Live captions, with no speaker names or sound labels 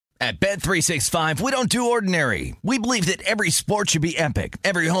At Bet365, we don't do ordinary. We believe that every sport should be epic.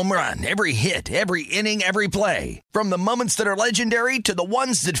 Every home run, every hit, every inning, every play. From the moments that are legendary to the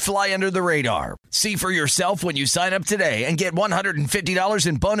ones that fly under the radar. See for yourself when you sign up today and get $150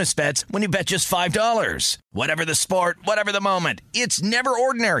 in bonus bets when you bet just $5. Whatever the sport, whatever the moment, it's never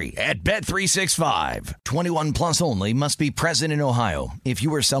ordinary at Bet365. 21 plus only. Must be present in Ohio. If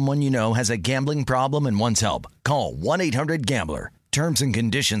you or someone you know has a gambling problem and wants help, call 1-800-GAMBLER. Terms and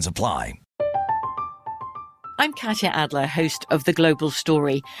conditions apply. I'm Katya Adler, host of The Global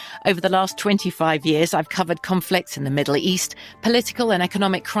Story. Over the last 25 years, I've covered conflicts in the Middle East, political and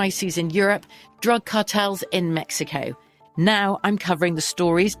economic crises in Europe, drug cartels in Mexico. Now I'm covering the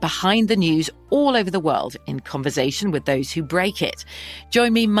stories behind the news all over the world in conversation with those who break it.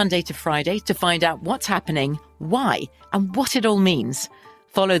 Join me Monday to Friday to find out what's happening, why, and what it all means.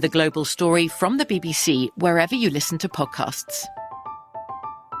 Follow The Global Story from the BBC wherever you listen to podcasts.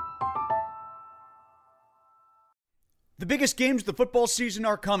 The biggest games of the football season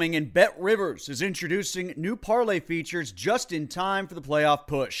are coming, and BetRivers is introducing new parlay features just in time for the playoff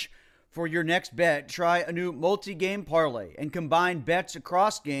push. For your next bet, try a new multi-game parlay and combine bets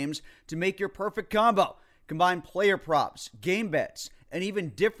across games to make your perfect combo. Combine player props, game bets, and even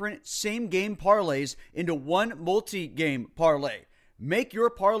different same-game parlays into one multi-game parlay. Make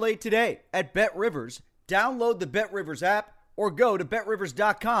your parlay today at BetRivers. Download the BetRivers app or go to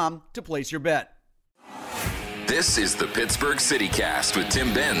BetRivers.com to place your bet. This is the Pittsburgh CityCast with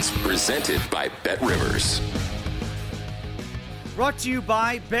Tim Benz, presented by BetRivers. Brought to you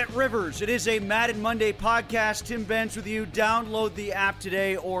by BetRivers. It is a Madden Monday podcast. Tim Benz with you. Download the app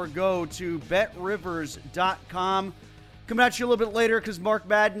today or go to BetRivers.com. Coming at you a little bit later because Mark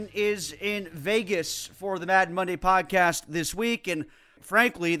Madden is in Vegas for the Madden Monday podcast this week. And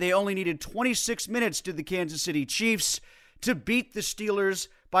frankly, they only needed 26 minutes to the Kansas City Chiefs to beat the Steelers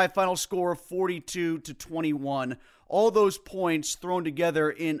by a final score of 42-21. All those points thrown together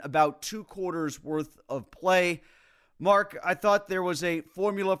in about 2 quarters worth of play. Mark, I thought there was a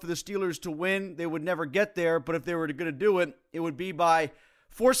formula for the Steelers to win. They would never get there, but if they were going to do it, it would be by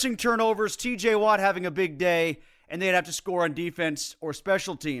forcing turnovers, TJ Watt having a big day, and they'd have to score on defense or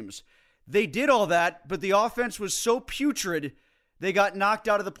special teams. They did all that, but the offense was so putrid, they got knocked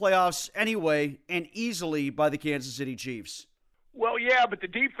out of the playoffs anyway, and easily by the Kansas City Chiefs. Well, yeah, but the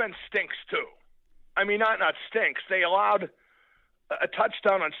defense stinks too. I mean, not stinks. They allowed a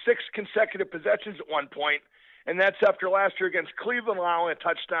touchdown on 6 consecutive possessions at one point, and that's after last year against Cleveland allowing a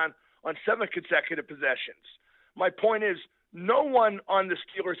touchdown on 7 consecutive possessions. My point is, no one on the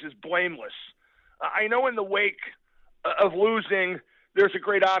Steelers is blameless. I know in the wake of losing, there's a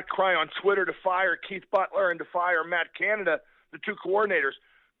great outcry on Twitter to fire Keith Butler and to fire Matt Canada, the 2 coordinators.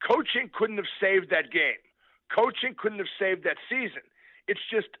 Coaching couldn't have saved that game. Coaching couldn't have saved that season. It's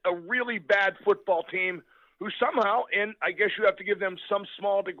just a really bad football team who somehow, and I guess you have to give them some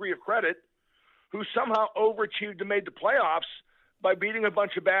small degree of credit, who somehow overachieved and made the playoffs by beating a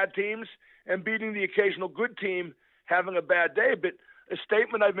bunch of bad teams and beating the occasional good team having a bad day. But a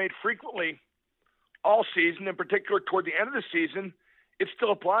statement I've made frequently all season, in particular toward the end of the season, it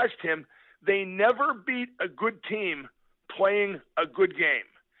still applies, Tim. They never beat a good team playing a good game.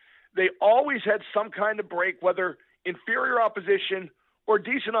 They always had some kind of break, whether inferior opposition or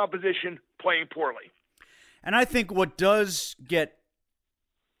decent opposition playing poorly. And I think what does get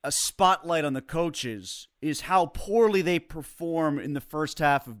a spotlight on the coaches is how poorly they perform in the first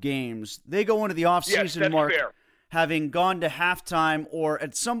half of games. They go into the offseason, Mark, fair, having gone to halftime or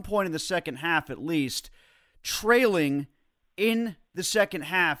at some point in the second half at least, trailing in the second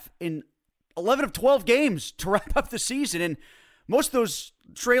half in 11 of 12 games to wrap up the season. And most of those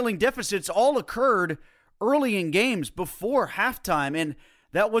trailing deficits all occurred early in games before halftime. And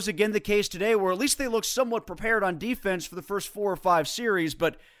that was again the case today, where at least they looked somewhat prepared on defense for the first 4 or 5 series.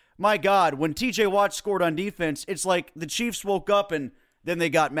 But my God, when TJ Watt scored on defense, it's like the Chiefs woke up and then they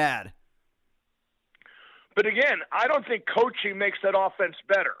got mad. But again, I don't think coaching makes that offense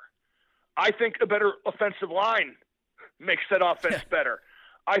better. I think a better offensive line makes that offense better.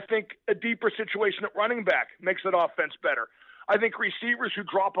 I think a deeper situation at running back makes that offense better. I think receivers who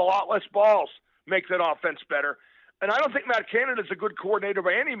drop a lot less balls make that offense better. And I don't think Matt Canada is a good coordinator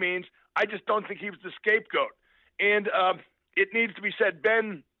by any means. I just don't think he was the scapegoat. And it needs to be said,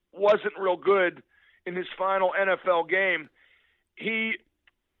 Ben wasn't real good in his final NFL game. He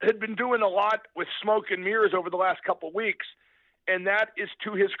had been doing a lot with smoke and mirrors over the last couple of weeks, and that is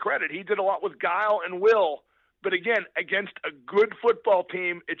to his credit. He did a lot with guile and will, but again, against a good football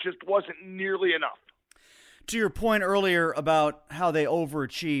team, it just wasn't nearly enough. To your point earlier about how they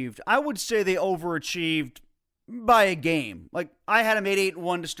overachieved, I would say they overachieved by a game. Like, I had them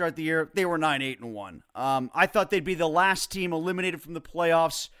 8-1 to start the year. They were 9-8-1. I thought they'd be the last team eliminated from the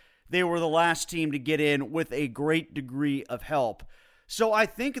playoffs. They were the last team to get in with a great degree of help. So I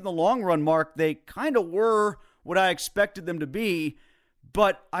think in the long run, Mark, they kind of were what I expected them to be.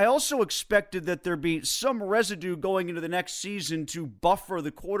 But I also expected that there'd be some residue going into the next season to buffer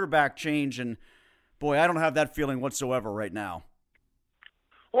the quarterback change. And, boy, I don't have that feeling whatsoever right now.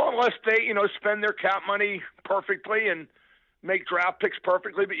 Well, unless they, spend their cap money perfectly and make draft picks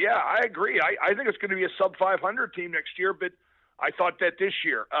perfectly. But, yeah, I agree. I think it's going to be a sub-500 team next year, but I thought that this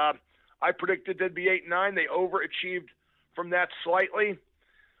year. I predicted they'd be 8-9. They overachieved from that slightly.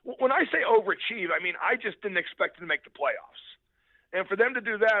 When I say overachieve, I mean I just didn't expect them to make the playoffs. And for them to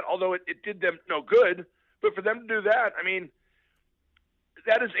do that, although it did them no good, but for them to do that, I mean,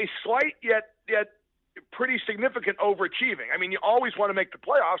 that is a slight yet pretty significant overachieving. I mean, you always want to make the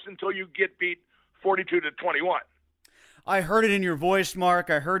playoffs until you get beat 42-21. I heard it in your voice, Mark.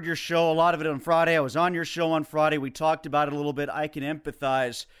 I heard your show, a lot of it on Friday. I was on your show on Friday. We talked about it a little bit. I can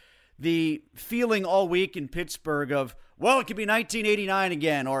empathize. The feeling all week in Pittsburgh of, well, it could be 1989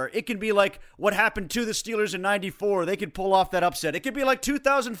 again, or it can be like what happened to the Steelers in 94. They could pull off that upset. It could be like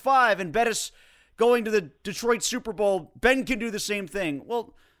 2005 and Bettis going to the Detroit Super Bowl. Ben can do the same thing.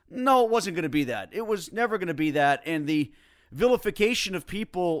 Well, no, it wasn't going to be that. It was never going to be that. And the vilification of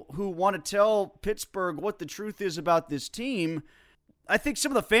people who want to tell Pittsburgh what the truth is about this team, I think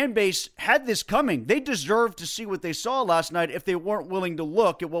some of the fan base had this coming. They deserved to see what they saw last night if they weren't willing to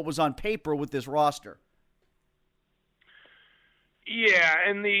look at what was on paper with this roster. Yeah,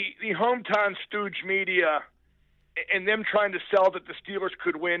 and the hometown stooge media and them trying to sell that the Steelers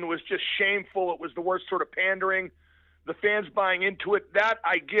could win was just shameful. It was the worst sort of pandering. The fans buying into it, that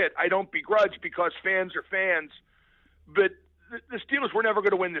I get. I don't begrudge because fans are fans. But the Steelers were never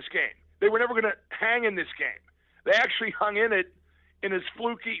going to win this game. They were never going to hang in this game. They actually hung in it in as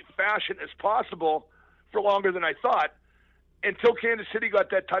fluky fashion as possible for longer than I thought until Kansas City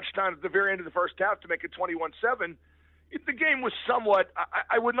got that touchdown at the very end of the first half to make it 21-7. The game was somewhat,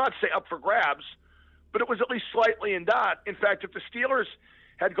 I would not say up for grabs, but it was at least slightly in doubt. In fact, if the Steelers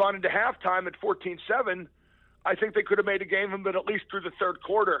had gone into halftime at 14-7, I think they could have made a game of it at least through the third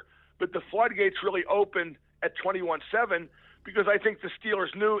quarter. But the floodgates really opened at 21-7 because I think the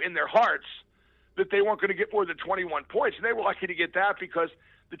Steelers knew in their hearts that they weren't going to get more than 21 points. And they were lucky to get that because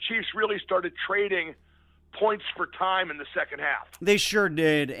the Chiefs really started trading points for time in the second half. They sure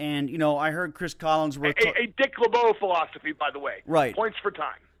did. And, I heard Chris Collinsworth. A Dick LeBeau philosophy, by the way. Right. Points for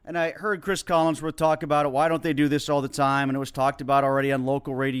time. And I heard Chris Collinsworth talk about it. Why don't they do this all the time? And it was talked about already on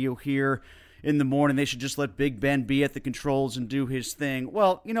local radio here in the morning. They should just let Big Ben be at the controls and do his thing.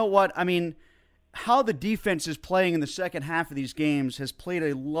 Well, you know what? I mean, how the defense is playing in the second half of these games has played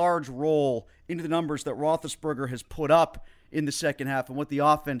a large role into the numbers that Roethlisberger has put up in the second half and what the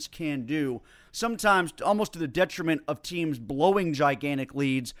offense can do, sometimes almost to the detriment of teams blowing gigantic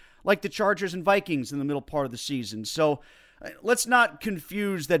leads like the Chargers and Vikings in the middle part of the season. So let's not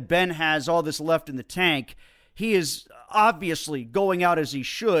confuse that Ben has all this left in the tank. He is obviously going out as he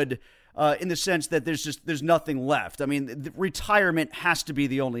should in the sense that there's nothing left. I mean, retirement has to be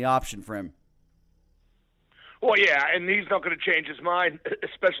the only option for him. Well, yeah, and he's not going to change his mind,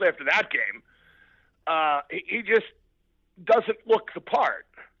 especially after that game. He just doesn't look the part.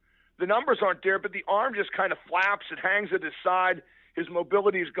 The numbers aren't there, but the arm just kind of flaps. It hangs at his side. His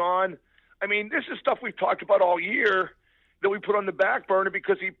mobility is gone. I mean, this is stuff we've talked about all year that we put on the back burner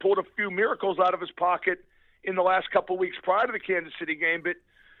because he pulled a few miracles out of his pocket in the last couple of weeks prior to the Kansas City game. But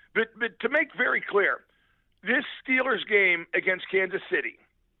to make very clear, this Steelers game against Kansas City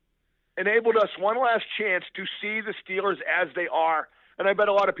enabled us one last chance to see the Steelers as they are, and I bet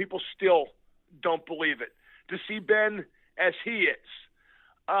a lot of people still don't believe it, to see Ben as he is.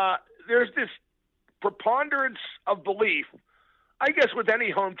 There's this preponderance of belief, I guess with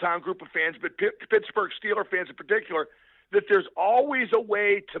any hometown group of fans, but Pittsburgh Steeler fans in particular, that there's always a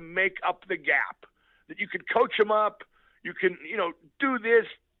way to make up the gap, that you could coach them up, you can, do this,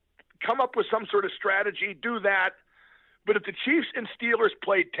 come up with some sort of strategy, do that. But if the Chiefs and Steelers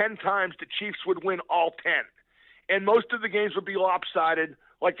played 10 times, the Chiefs would win all 10. And most of the games would be lopsided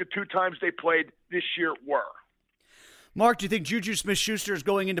like the 2 times they played this year were. Mark, do you think Juju Smith-Schuster is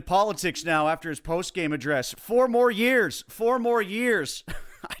going into politics now after his post-game address? 4 more years. 4 more years.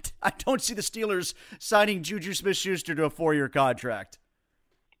 I don't see the Steelers signing Juju Smith-Schuster to a 4-year contract.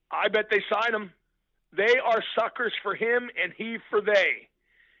 I bet they sign him. They are suckers for him and he for they.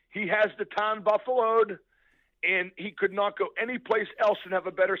 He has the town buffaloed, and he could not go anyplace else and have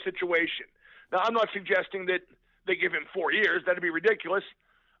a better situation. Now, I'm not suggesting that they give him 4 years. That'd be ridiculous.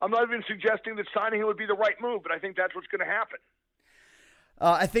 I'm not even suggesting that signing him would be the right move, but I think that's what's going to happen.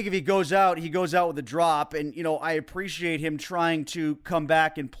 I think if he goes out with a drop. And, I appreciate him trying to come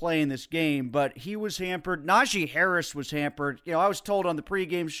back and play in this game, but he was hampered. Najee Harris was hampered. I was told on the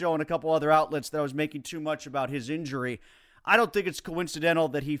pregame show and a couple other outlets that I was making too much about his injury. I don't think it's coincidental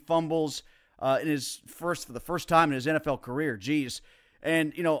that he fumbles for the first time in his NFL career. Geez.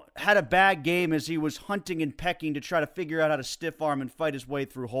 And, had a bad game as he was hunting and pecking to try to figure out how to stiff arm and fight his way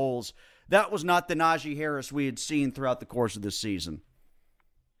through holes. That was not the Najee Harris we had seen throughout the course of this season.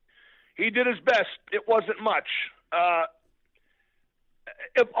 He did his best. It wasn't much.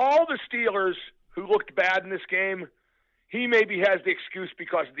 Of all the Steelers who looked bad in this game, he maybe has the excuse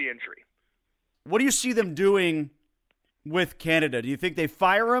because of the injury. What do you see them doing with Canada? Do you think they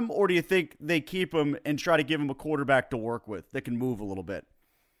fire him, or do you think they keep him and try to give him a quarterback to work with that can move a little bit?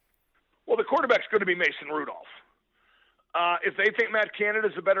 Well, the quarterback's going to be Mason Rudolph. If they think Matt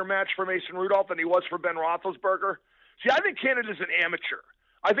Canada's a better match for Mason Rudolph than he was for Ben Roethlisberger, I think Canada's an amateur.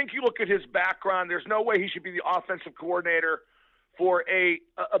 I think you look at his background, there's no way he should be the offensive coordinator for a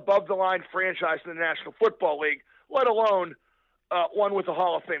above-the-line franchise in the National Football League, let alone one with a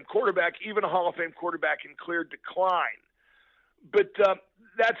Hall of Fame quarterback, even a Hall of Fame quarterback in clear decline. But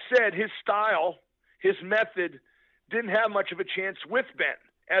that said, his style, his method, didn't have much of a chance with Ben,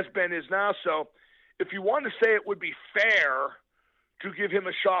 as Ben is now. So if you want to say it would be fair to give him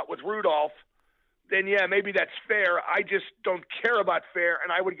a shot with Rudolph, then yeah, maybe that's fair. I just don't care about fair,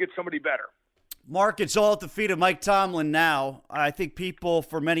 and I would get somebody better. Mark, it's all at the feet of Mike Tomlin now. I think people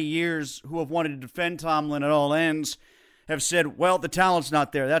for many years who have wanted to defend Tomlin at all ends have said, well, the talent's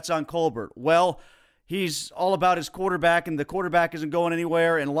not there. That's on Colbert. Well, he's all about his quarterback, and the quarterback isn't going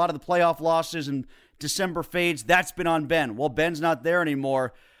anywhere, and a lot of the playoff losses and December fades, that's been on Ben. Well, Ben's not there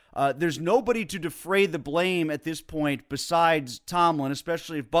anymore. There's nobody to defray the blame at this point besides Tomlin,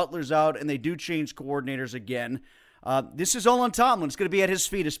 especially if Butler's out and they do change coordinators again. This is all on Tomlin. It's going to be at his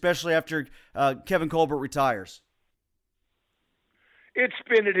feet, especially after Kevin Colbert retires. It's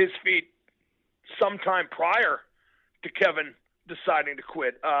been at his feet sometime prior to Kevin deciding to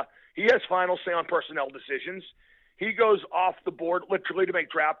quit. He has final say on personnel decisions. He goes off the board literally to make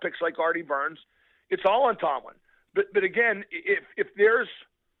draft picks like Artie Burns. It's all on Tomlin. But again, if there's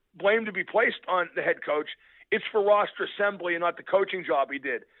blame to be placed on the head coach, it's for roster assembly and not the coaching job he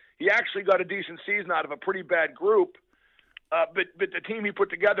did. He actually got a decent season out of a pretty bad group, but the team he put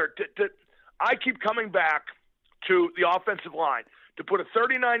together, I keep coming back to the offensive line. To put a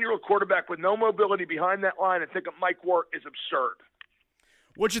 39-year-old quarterback with no mobility behind that line and think of Mike Wirt is absurd.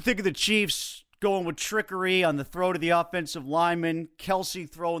 What'd you think of the Chiefs going with trickery on the throw to the offensive lineman, Kelsey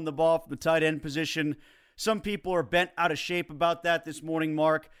throwing the ball from the tight end position? Some people are bent out of shape about that this morning,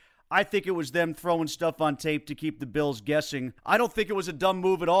 Mark. I think it was them throwing stuff on tape to keep the Bills guessing. I don't think it was a dumb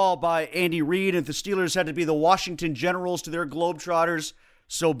move at all by Andy Reid. If the Steelers had to be the Washington Generals to their Globetrotters,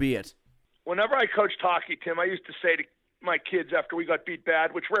 so be it. Whenever I coached hockey, Tim, I used to say to my kids after we got beat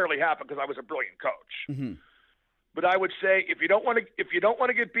bad, which rarely happened because I was a brilliant coach. Mm-hmm. But I would say, if you don't want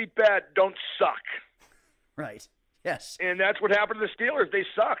to get beat bad, don't suck. Right. Yes. And that's what happened to the Steelers. They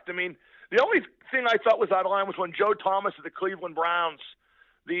sucked. I mean, the only thing I thought was out of line was when Joe Thomas of the Cleveland Browns,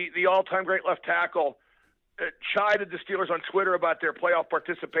 the all-time great left tackle, chided the Steelers on Twitter about their playoff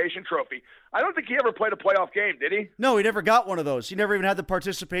participation trophy. I don't think he ever played a playoff game, did he? No, he never got one of those. He never even had the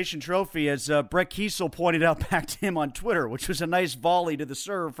participation trophy, as Brett Kiesel pointed out back to him on Twitter, which was a nice volley to the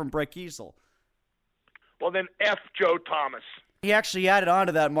serve from Brett Kiesel. Well, then F Joe Thomas. He actually added on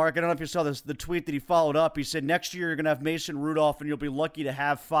to that, Mark. I don't know if you saw this, the tweet that he followed up. He said, next year you're going to have Mason Rudolph, and you'll be lucky to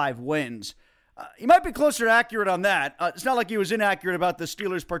have 5 wins. He might be closer to accurate on that. It's not like he was inaccurate about the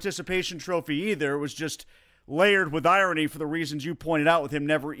Steelers' participation trophy either. It was just layered with irony for the reasons you pointed out, with him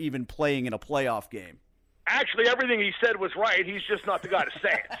never even playing in a playoff game. Actually, everything he said was right. He's just not the guy to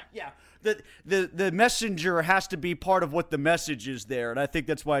say it. Yeah. The messenger has to be part of what the message is there, and I think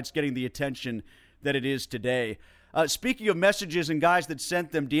that's why it's getting the attention that it is today. Speaking of messages and guys that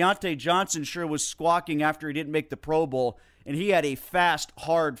sent them, Deontay Johnson sure was squawking after he didn't make the Pro Bowl, and he had a fast,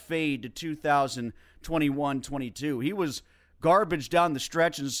 hard fade to 2021-22. He was garbage down the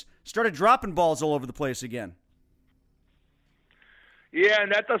stretch and started dropping balls all over the place again. Yeah,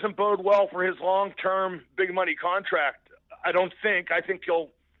 and that doesn't bode well for his long-term big money contract. I don't think. I think he'll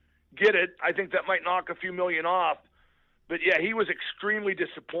get it. I think that might knock a few million off. But, yeah, he was extremely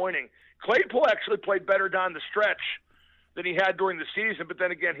disappointing. Claypool actually played better down the stretch than he had during the season, but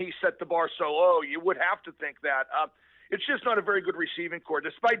then again, he set the bar so low, you would have to think that. It's just not a very good receiving core.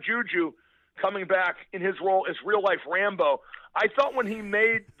 Despite Juju coming back in his role as real-life Rambo. I thought when he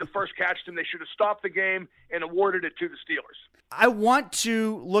made the first catch to him, they should have stopped the game and awarded it to the Steelers. I want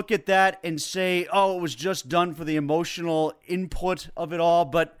to look at that and say, oh, it was just done for the emotional input of it all,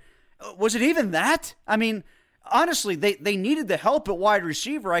 but was it even that? I mean, honestly, they needed the help at wide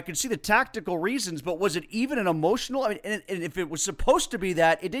receiver. I could see the tactical reasons, but was it even an emotional? I mean, and if it was supposed to be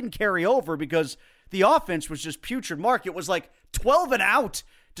that, it didn't carry over because the offense was just putrid. Mark, it was like 12 and out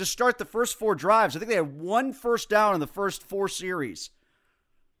to start the first 4 drives. I think they had 1 first down in the first 4 series.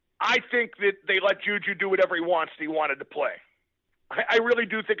 I think that they let Juju do whatever he wants. He wanted to play. I really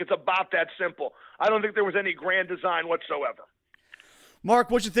do think it's about that simple. I don't think there was any grand design whatsoever.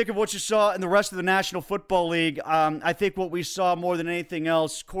 Mark, what'd you think of what you saw in the rest of the National Football League? I think what we saw more than anything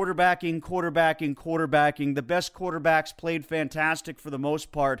else, quarterbacking. The best quarterbacks played fantastic for the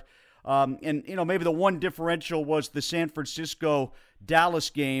most part. And, maybe the one differential was the San Francisco-Dallas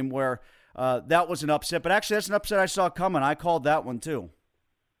game where that was an upset. But actually, that's an upset I saw coming. I called that one, too.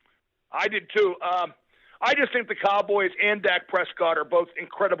 I did, too. I just think the Cowboys and Dak Prescott are both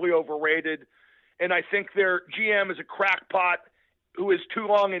incredibly overrated. And I think their GM is a crackpot who has too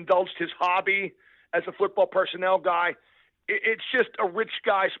long indulged his hobby as a football personnel guy. It's just a rich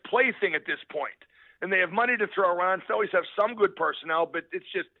guy's plaything at this point. And they have money to throw around. They always have some good personnel, but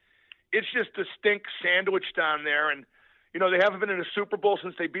it's just a stink sandwich down there. And, they haven't been in a Super Bowl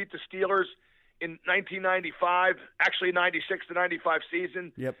since they beat the Steelers in 1995, actually 96 to 95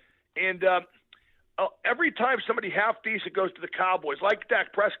 season. Yep. And every time somebody half decent goes to the Cowboys, like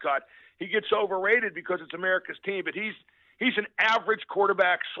Dak Prescott, he gets overrated because it's America's team. But he's an average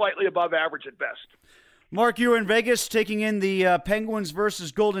quarterback, slightly above average at best. Mark, you're in Vegas taking in the Penguins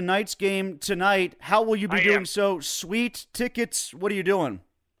versus Golden Knights game tonight. How will you be doing so? Suite, tickets, what are you doing?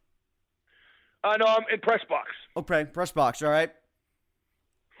 No, I'm in press box. Okay, press box, all right.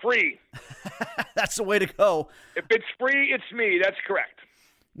 Free. That's the way to go. If it's free, it's me. That's correct.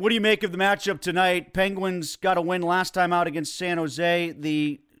 What do you make of the matchup tonight? Penguins got a win last time out against San Jose.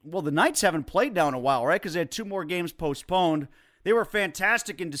 The Knights haven't played now in a while, right? Because they had 2 more games postponed. They were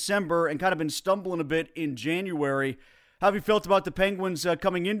fantastic in December and kind of been stumbling a bit in January. How have you felt about the Penguins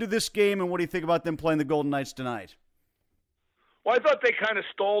coming into this game, and what do you think about them playing the Golden Knights tonight? Well, I thought they kind of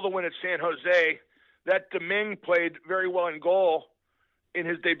stole the win at San Jose. That Domingue played very well in goal in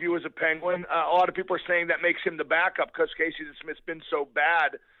his debut as a Penguin. A lot of people are saying that makes him the backup because Casey DeSmith's been so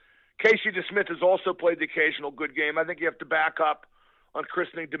bad. Casey DeSmith has also played the occasional good game. I think you have to back up on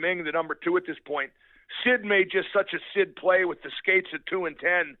christening Domingue, the number 2 at this point. Sid made just such a Sid play with the skates at 2 and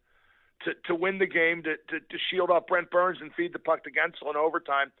 10 to win the game, to shield off Brent Burns and feed the puck to Gensel in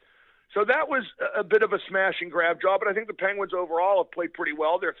overtime. So that was a bit of a smash and grab job, but I think the Penguins overall have played pretty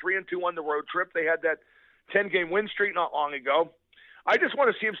well. They're 3-2 on the road trip. They had that 10-game win streak not long ago. I just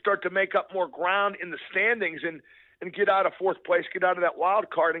want to see them start to make up more ground in the standings and get out of 4th place, get out of that wild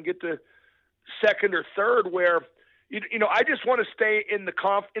card, and get to 2nd or 3rd where – I just want to stay in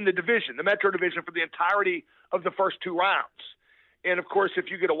the division, the Metro Division, for the entirety of the first 2 rounds. And of course, if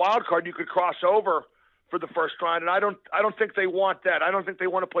you get a wild card, you could cross over for the first round. And I don't think they want that. I don't think they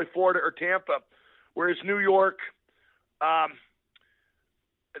want to play Florida or Tampa, whereas New York, the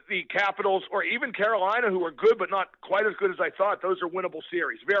Capitals, or even Carolina, who are good but not quite as good as I thought, those are winnable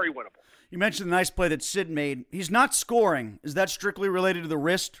series, very winnable. You mentioned the nice play that Sid made. He's not scoring. Is that strictly related to the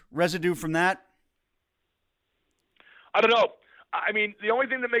wrist residue from that? I don't know. I mean, the only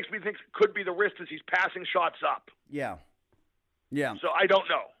thing that makes me think it could be the wrist is he's passing shots up. Yeah. So I don't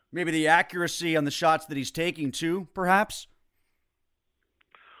know. Maybe the accuracy on the shots that he's taking, too, perhaps?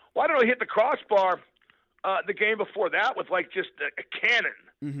 Well, I don't know. He hit the crossbar the game before that with, just a cannon.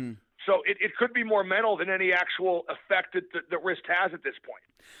 Mm-hmm. So it could be more mental than any actual effect that the wrist has at this point.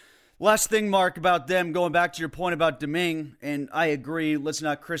 Last thing, Mark, about them, going back to your point about Domingue, and I agree, let's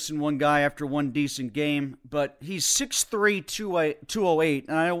not christen one guy after one decent game, but he's 6'3", 208,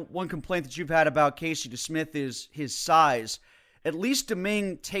 and I know one complaint that you've had about Casey DeSmith is his size. At least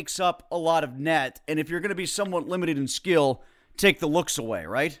Domingue takes up a lot of net, and if you're going to be somewhat limited in skill, take the looks away,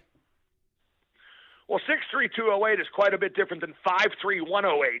 right? Well, 6'3", 208 is quite a bit different than 5'3",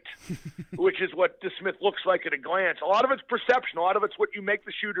 108, which is what DeSmith looks like at a glance. A lot of it's perception. A lot of it's what you make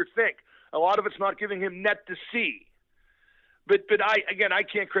the shooter think. A lot of it's not giving him net to see. But I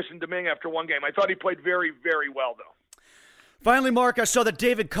can't christen Domingue after one game. I thought he played very, very well, though. Finally, Mark, I saw that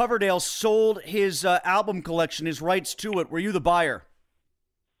David Coverdale sold his album collection, his rights to it. Were you the buyer?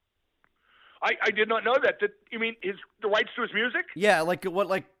 I did not know that. You mean the rights to his music? Yeah, like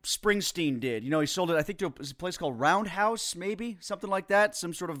Springsteen did. He sold it, I think, to a place called Roundhouse, maybe? Something like that?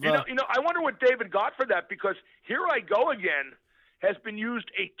 Some sort of... I wonder what David got for that, because here I go again. has been used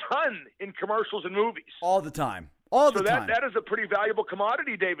a ton in commercials and movies. All the time. All the time. So that is a pretty valuable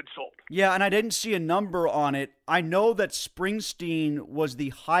commodity David sold. Yeah, and I didn't see a number on it. I know that Springsteen was the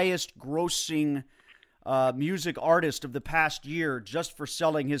highest grossing music artist of the past year just for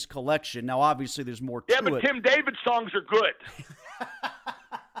selling his collection. Now, obviously, there's more to it. Yeah, but Tim David's songs are good.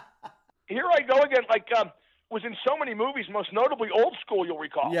 Here I go again, was in so many movies, most notably Old School, you'll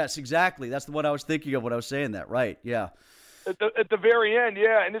recall. Yes, exactly. That's the one I was thinking of when I was saying that. Right, yeah. At the very end,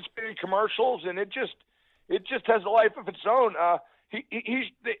 yeah, and it's been in commercials, and it just has a life of its own.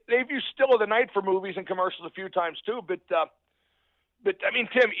 They've used Still of the Night for movies and commercials a few times too, but I mean,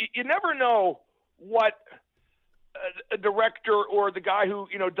 Tim, you never know what a director or the guy who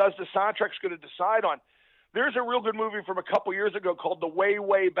does the soundtrack's going to decide on. There's a real good movie from a couple years ago called The Way,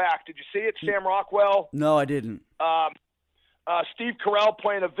 Way Back. Did you see it? Sam Rockwell. No, I didn't. Steve Carell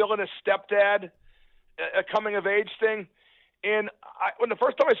playing a villainous stepdad, a coming-of-age thing. And when the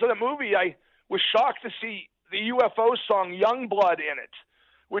first time I saw that movie, I was shocked to see the UFO song "Youngblood" in it,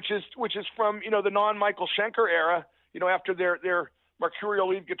 which is from the non-Michael Schenker era. After their mercurial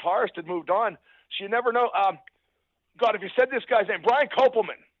lead guitarist had moved on. So you never know. God, if you said this guy's name, Brian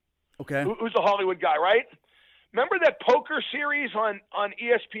Kopelman. Okay. Who's a Hollywood guy, right? Remember that poker series on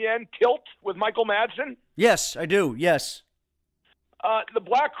ESPN, Tilt, with Michael Madsen? Yes, I do. Yes. The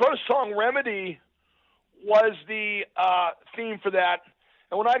Black Crowes song "Remedy" was the theme for that.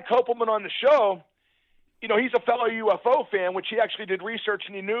 And when I had Kopelman on the show, he's a fellow UFO fan, which he actually did research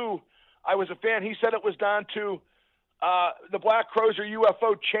and he knew I was a fan. He said it was down to the Black Crowes or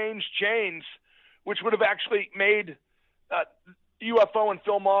UFO Change Chains, which would have actually made UFO and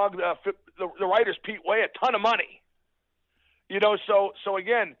Phil Mogg, the writers Pete Way, a ton of money. So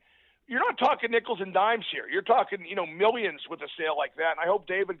again, you're not talking nickels and dimes here. You're talking, millions with a sale like that. And I hope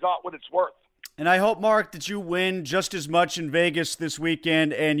David got what it's worth. And I hope, Mark, that you win just as much in Vegas this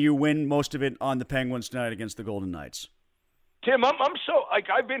weekend and you win most of it on the Penguins tonight against the Golden Knights. Tim, I'm so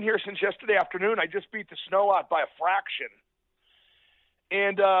I've been here since yesterday afternoon. I just beat the snow out by a fraction.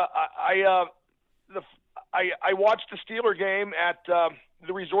 And I watched the Steeler game at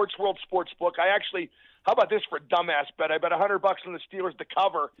the Resorts World Sportsbook. How about this for a dumbass bet? I bet $100 on the Steelers to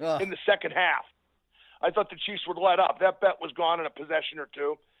cover in the second half. I thought the Chiefs would let up. That bet was gone in a possession or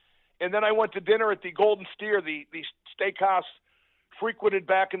two. And then I went to dinner at the Golden Steer, the steakhouse frequented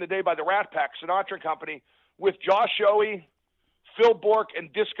back in the day by the Rat Pack, Sinatra and Company, with Josh Yohe, Phil Bork,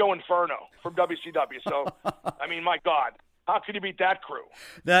 and Disco Inferno from WCW. So, I mean, my God. How could you beat that crew?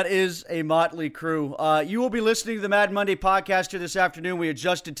 That is a motley crew. You will be listening to the Mad Monday podcast here this afternoon. We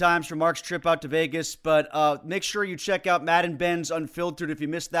adjusted times for Mark's trip out to Vegas, but make sure you check out Matt and Ben's Unfiltered if you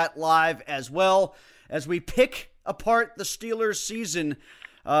missed that live as well. As we pick apart the Steelers season,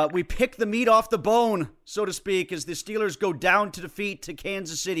 we pick the meat off the bone, so to speak, as the Steelers go down to defeat to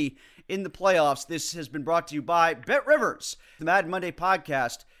Kansas City in the playoffs. This has been brought to you by Bet Rivers, the Mad Monday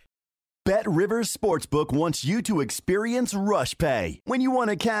podcast. Bet Rivers Sportsbook wants you to experience Rush Pay. When you want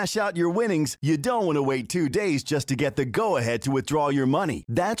to cash out your winnings, you don't want to wait 2 days just to get the go-ahead to withdraw your money.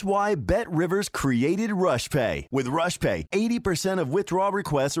 That's why Bet Rivers created Rush Pay. With Rush Pay, 80% of withdrawal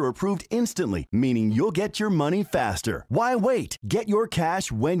requests are approved instantly, meaning you'll get your money faster. Why wait? Get your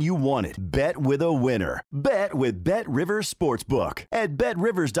cash when you want it. Bet with a winner. Bet with Bet Rivers Sportsbook at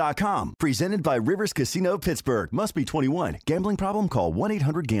BetRivers.com. Presented by Rivers Casino Pittsburgh. Must be 21. Gambling problem? Call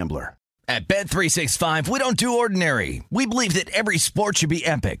 1-800-GAMBLER. At Bet365, we don't do ordinary. We believe that every sport should be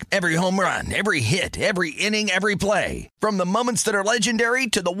epic. Every home run, every hit, every inning, every play. From the moments that are legendary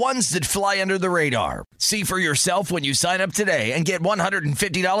to the ones that fly under the radar. See for yourself when you sign up today and get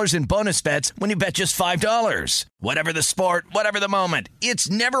 $150 in bonus bets when you bet just $5. Whatever the sport, whatever the moment, it's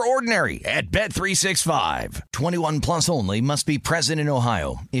never ordinary at Bet365. 21 plus only. Must be present in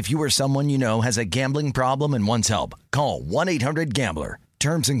Ohio. If you or someone you know has a gambling problem and wants help, call 1-800-GAMBLER.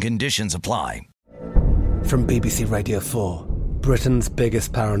 Terms and conditions apply. From BBC Radio 4, Britain's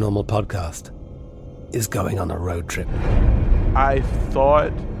biggest paranormal podcast is going on a road trip. I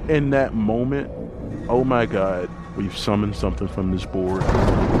thought in that moment, oh my God, we've summoned something from this board.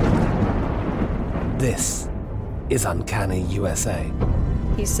 This is Uncanny USA.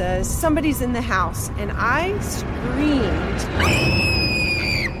 He says, somebody's in the house, and I screamed.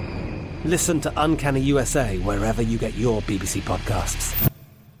 Listen to Uncanny USA wherever you get your BBC podcasts,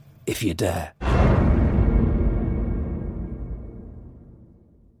 if you dare.